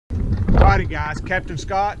Alrighty guys, Captain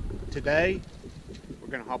Scott. Today we're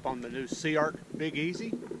going to hop on the new SeaArk Big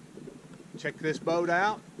Easy. Check this boat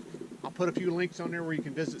out. I'll put a few links on there where you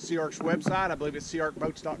can visit SeaArk's website. I believe it's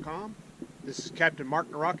SeaArkBoats.com. This is Captain Mark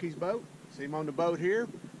Naraki's boat. See him on the boat here.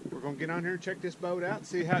 We're going to get on here and check this boat out,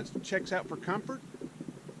 see how it checks out for comfort.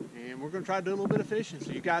 And we're going to try to do a little bit of fishing,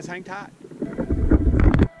 so you guys hang tight.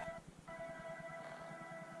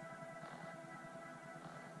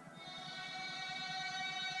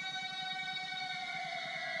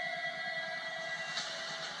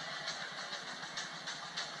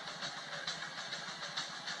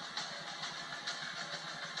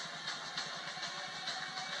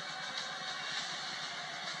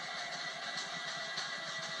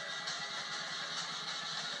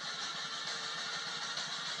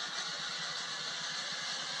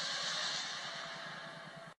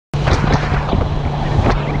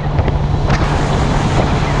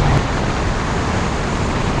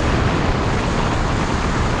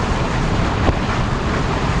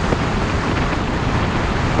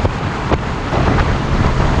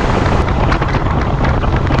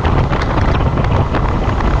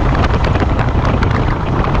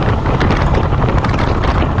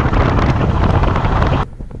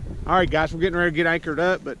 Alright guys, we're getting ready to get anchored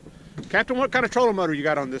up, but Captain, what kind of trolling motor you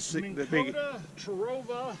got on this? The Big?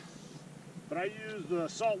 Tarova, but I use the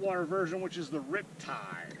saltwater version, which is the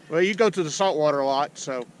Riptide. Well, you go to the saltwater a lot,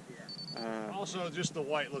 so... also, just the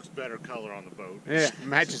white looks better color on the boat. Yeah,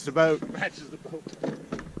 matches the boat. Matches the boat.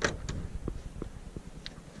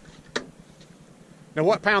 Now,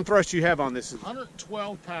 what pound thrust you have on this?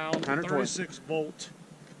 112 pounds, 36 volt.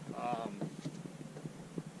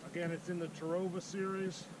 Again, it's in the Tarova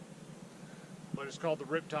series, but it's called the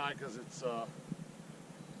Riptide because it's a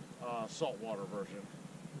saltwater version.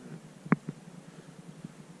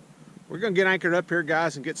 We're going to get anchored up here,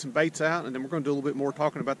 guys, and get some baits out, and then we're going to do a little bit more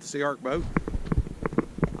talking about the SeaArk boat.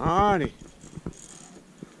 Alrighty.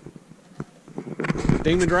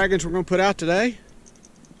 Demon Dragons we're going to put out today.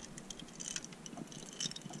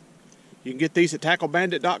 You can get these at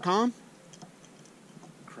tacklebandit.com.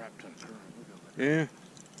 Crap ton current. Look at that. Yeah.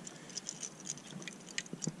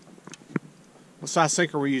 What size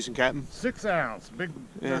sinker are we using, Captain? 6 ounce. Big.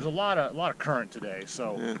 Yeah. There's a lot of current today,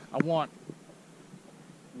 so yeah. I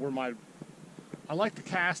like to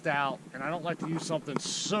cast out, and I don't like to use something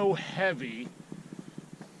so heavy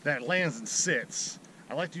that it lands and sits.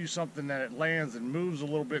 I like to use something that it lands and moves a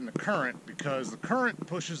little bit in the current, because the current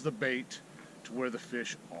pushes the bait to where the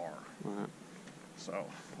fish are. Right. So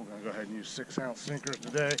we're going to go ahead and use 6 ounce sinkers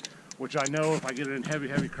today, which I know if I get it in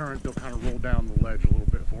heavy current, they'll kind of roll down the ledge a little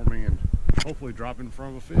bit for me and hopefully drop in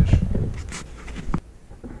front of a fish.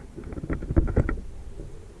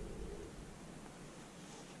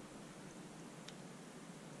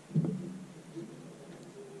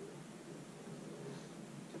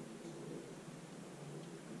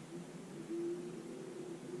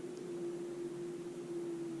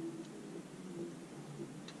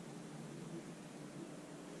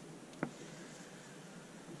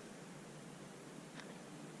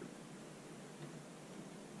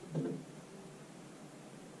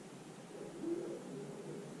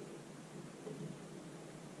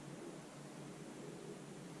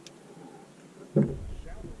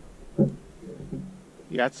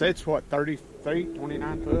 Yeah, I'd say it's what, 30 feet,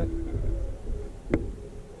 29 foot?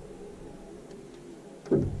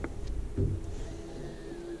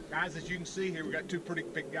 Guys, as you can see here, we got two pretty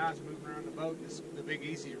big guys moving around the boat. The Big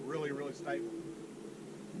Easy is really, really stable.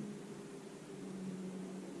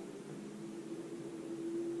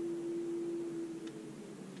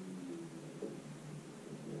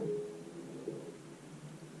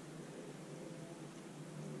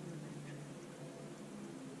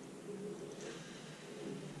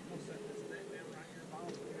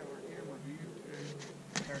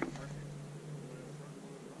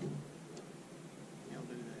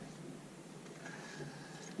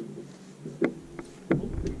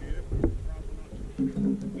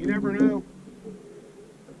 You never know.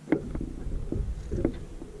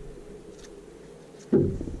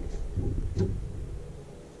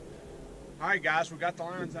 Alright guys, we got the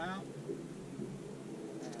lines out.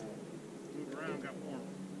 Move around, got warm.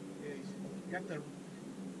 Yeah, he's got the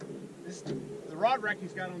rod rack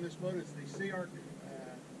he's got on this boat is the SeaArk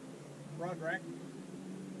rod rack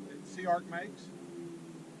that SeaArk makes.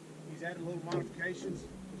 He's added little modifications.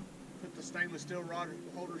 Put the stainless steel rod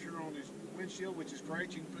holders here on his windshield, which is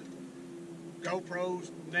great. You can put GoPros,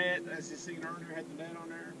 net, as you seen earlier, had the net on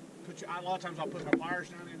there. A lot of times I'll put my pliers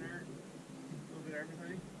down in there, a little bit of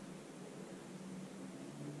everything.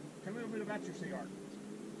 Tell me a little bit about your SeaArk.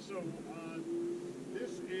 So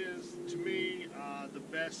this is, to me, the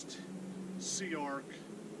best SeaArk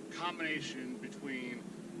combination between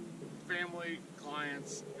family,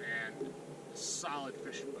 clients, and a solid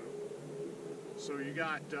fishing boat. So you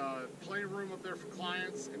got plenty of room up there for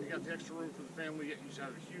clients, and you got the extra room for the family. Yet you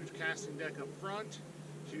have a huge casting deck up front,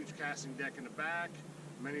 huge casting deck in the back.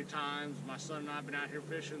 Many times my son and I have been out here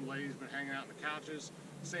fishing, ladies been hanging out in the couches.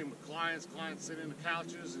 Same with clients. Clients sit in the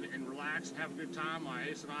couches and relax and have a good time. My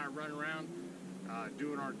ace and I are running around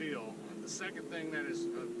doing our deal. The second thing that is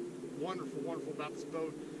wonderful about this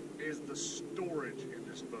boat is the storage in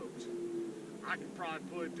this boat. I could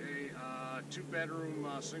probably put a two-bedroom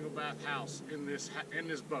single bath house in this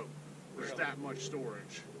boat. There's Really? that much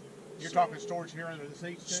storage. You're talking storage here under the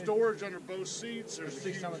seats too? Storage under both seats. Let's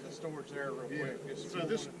see some of the storage there real quick. Just So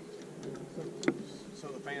this, so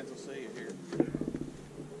the fans will see it here.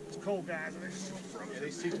 it's cold, guys. Yeah,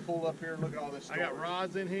 these seats pull up here. Look at all this I storage. got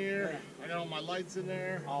rods in here. Yeah. I got all my lights in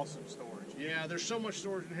there. Awesome storage. Yeah, there's so much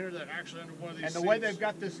storage in here that actually under one of these And the seats, way they've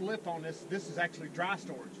got this lip on this is actually dry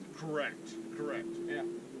storage. Correct. Yeah.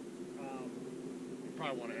 You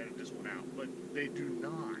probably want to edit this one out, but they do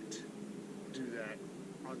not do that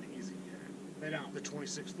on the Easy Cat. They don't. The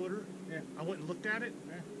 26 footer. Yeah. I went and looked at it.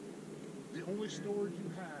 Yeah. The only storage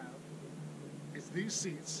you have is these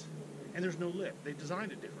seats, and there's no lip. They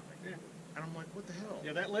designed it differently. Yeah. And I'm like, what the hell?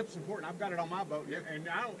 Yeah, that lip's important. I've got it on my boat. Yeah. And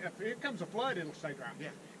I don't, if it comes a flood, it'll stay dry. Yeah.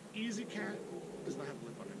 Easy Cat does not have a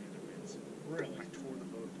lip on any of their bins. Really? I tore the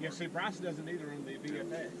boat apart. Yeah, see, Bryce doesn't either on the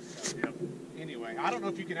VFX. So. Yep. Anyway, I don't know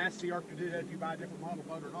if you can ask SeaArk to do that if you buy a different model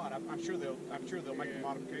boat or not. I'm sure they'll make the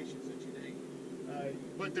modifications that you need.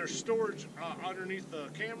 But there's storage underneath the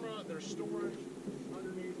camera. There's storage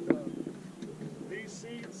underneath these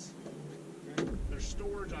seats. There's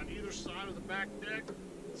storage on either side of the back deck.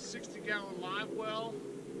 60-gallon live well,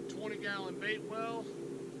 20-gallon bait well,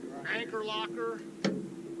 anchor locker.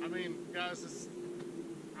 I mean, guys,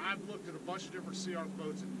 I've looked at a bunch of different SeaArk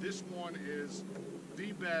boats, and this one is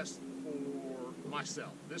the best for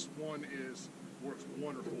myself. This one works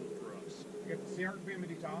wonderful for us. You got the SeaArk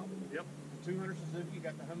Family top. Yep. 200 Suzuki. You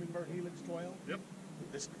got the Humminbird Helix 12. Yep.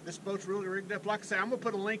 This boat's really rigged up. Like I say, I'm gonna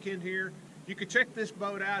put a link in here. You can check this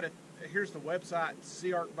boat out at here's the website,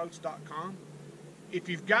 SeaArkBoats.com. If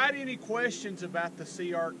you've got any questions about the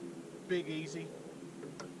SeaArk Big Easy,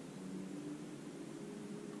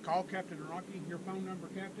 call Captain Rocky. Your phone number,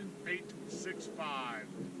 Captain?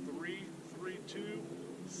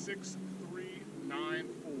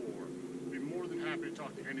 865-332-6394. Be more than happy to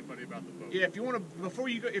talk to anybody about the boat. Yeah, if you want to, before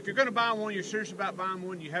you go, if you're going to buy one, you're serious about buying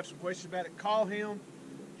one, you have some questions about it, call him.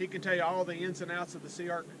 He can tell you all the ins and outs of the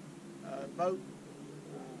SeaArk boat.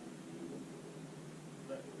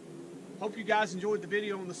 But hope you guys enjoyed the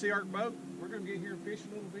video on the SeaArk boat. We're going to get here and fish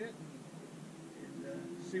a little bit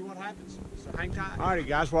and see what happens. So hang tight. Alrighty,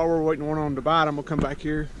 guys. While we're waiting on to bite, I'm going to come back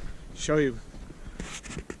here, show you.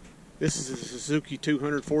 This is a Suzuki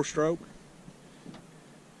 200 4-stroke.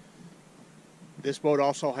 This boat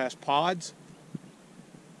also has pods.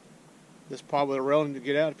 This is probably a railing to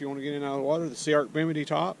get out if you want to get in and out of the water. The SeaArk Bimini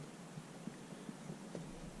top.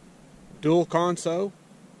 Dual console.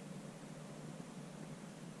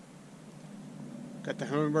 Got the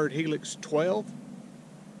Humminbird Helix 12.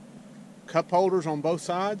 Cup holders on both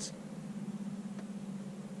sides.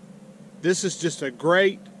 This is just a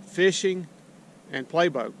great fishing and play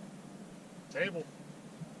boat. Table.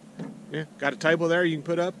 Yeah, got a table there you can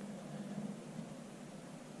put up.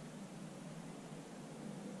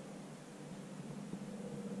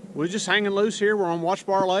 We're just hanging loose here. We're on Watch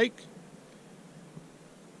Bar Lake.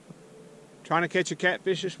 Trying to catch a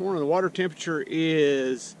catfish this morning. The water temperature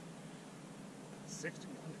is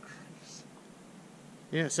 61 degrees.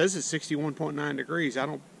 Yeah, it says it's 61.9 degrees.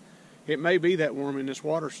 It may be that warm in this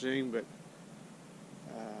water scene, but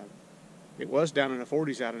it was down in the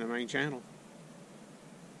 40s out in the main channel.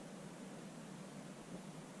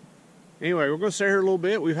 Anyway, we're going to stay here a little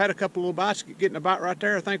bit. We've had a couple little bites. Getting a bite right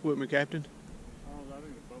there, I think, with me, Captain. Oh, I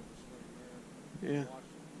think the boat was swinging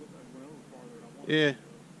there. Yeah. Yeah.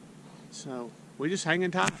 So, we're just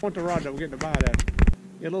hanging tight. I want the rod that we're getting a bite at.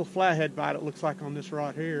 Yeah, a little flathead bite it looks like on this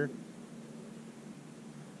rod here.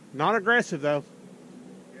 Not aggressive, though.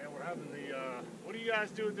 Yeah, we're having the, what do you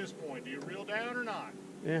guys do at this point? Do you reel down or not?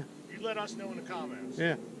 Yeah. You let us know in the comments.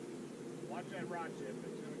 Yeah. Watch that rod tip.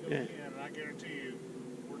 It's going to go in, and I guarantee you,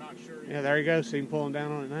 we're not sure. Yeah, there you go. See him pulling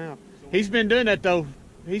down on it now. So he's been doing that, though.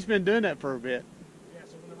 He's been doing that for a bit. Yeah,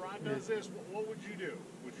 so when the rod does this, what would you do?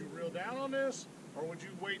 Would you reel down on this, or would you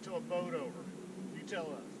wait till a boat over? You tell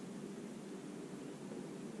us.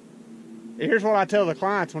 Here's what I tell the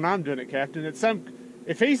clients when I'm doing it, Captain.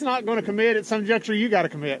 If he's not going to commit at some juncture, you got to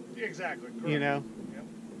commit. Yeah, exactly. Correct. You know. Yep.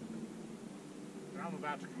 And I'm a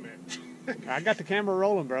about to commit. I got the camera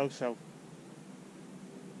rolling, bro, so.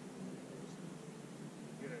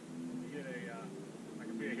 You get a I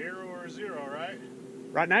could be a hero or a zero, right?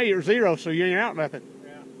 Right now you're 0, so you ain't out nothing.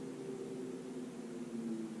 Yeah.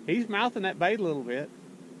 He's mouthing that bait a little bit.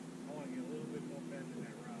 I want to get a little bit more bend in that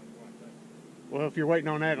rod. Watch that. Well, if you're waiting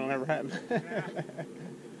on that, it'll never happen. Yeah.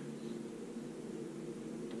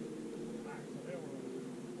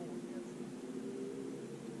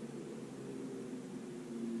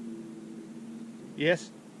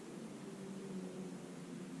 Yes.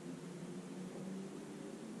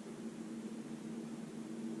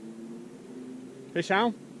 Fish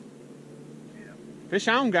on? Yeah. Fish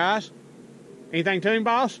on, guys. Anything to him,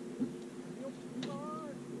 boss?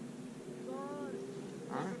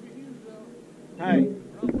 Hey. We're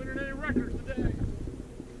not winning any records today.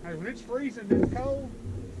 Hey, when it's freezing and it's cold.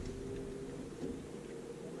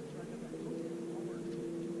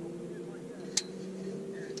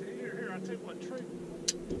 Here, I'll tell you what, trade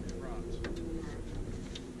these rods.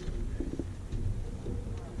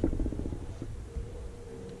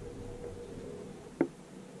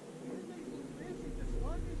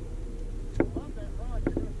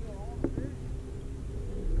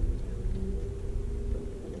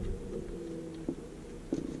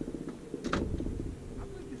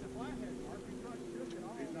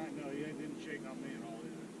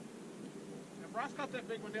 Ross caught that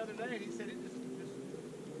big one the other day, and he said it just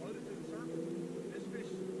floated to the surface. This fish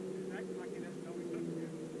is acting like he doesn't know he took it yet.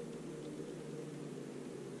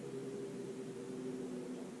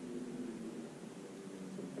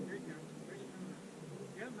 Here he comes. Fish coming up.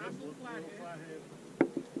 Yeah, nice little flathead.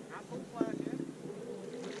 Nice little flathead.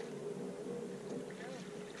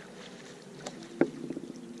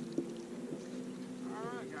 All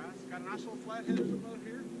right, guys. Got a nice little flathead in the boat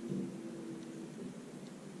here.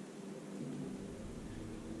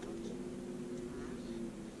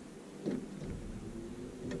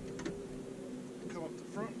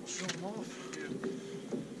 Show him off. Yeah.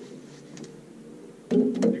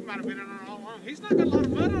 He might have been in there all along. He's not got a lot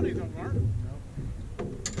of mud on him, though, Mark. No.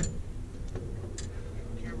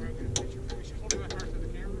 Camera, I'll get a picture for you. Hold him up first to the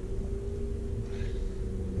camera.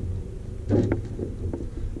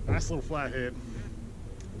 Nice little flathead.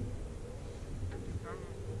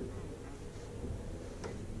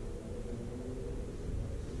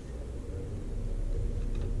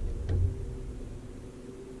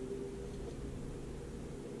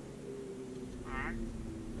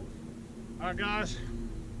 All right, guys.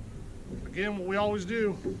 Again, what we always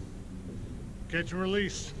do, catch and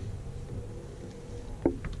release.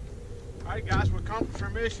 All right, guys, we accomplished our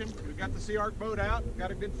mission. We got the SeaArk boat out. Got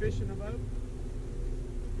a good fish in the boat.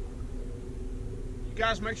 You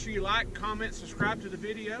guys make sure you like, comment, subscribe to the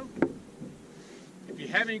video. If you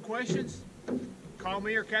have any questions, call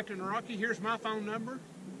me or Captain Rocky. Here's my phone number.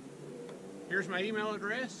 Here's my email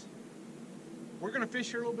address. We're going to fish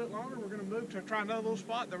here a little bit longer. We're going to move to try another little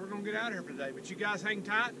spot that we're going to get out of here today. But you guys hang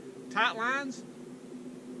tight. Tight lines.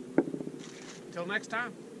 Until next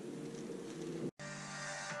time.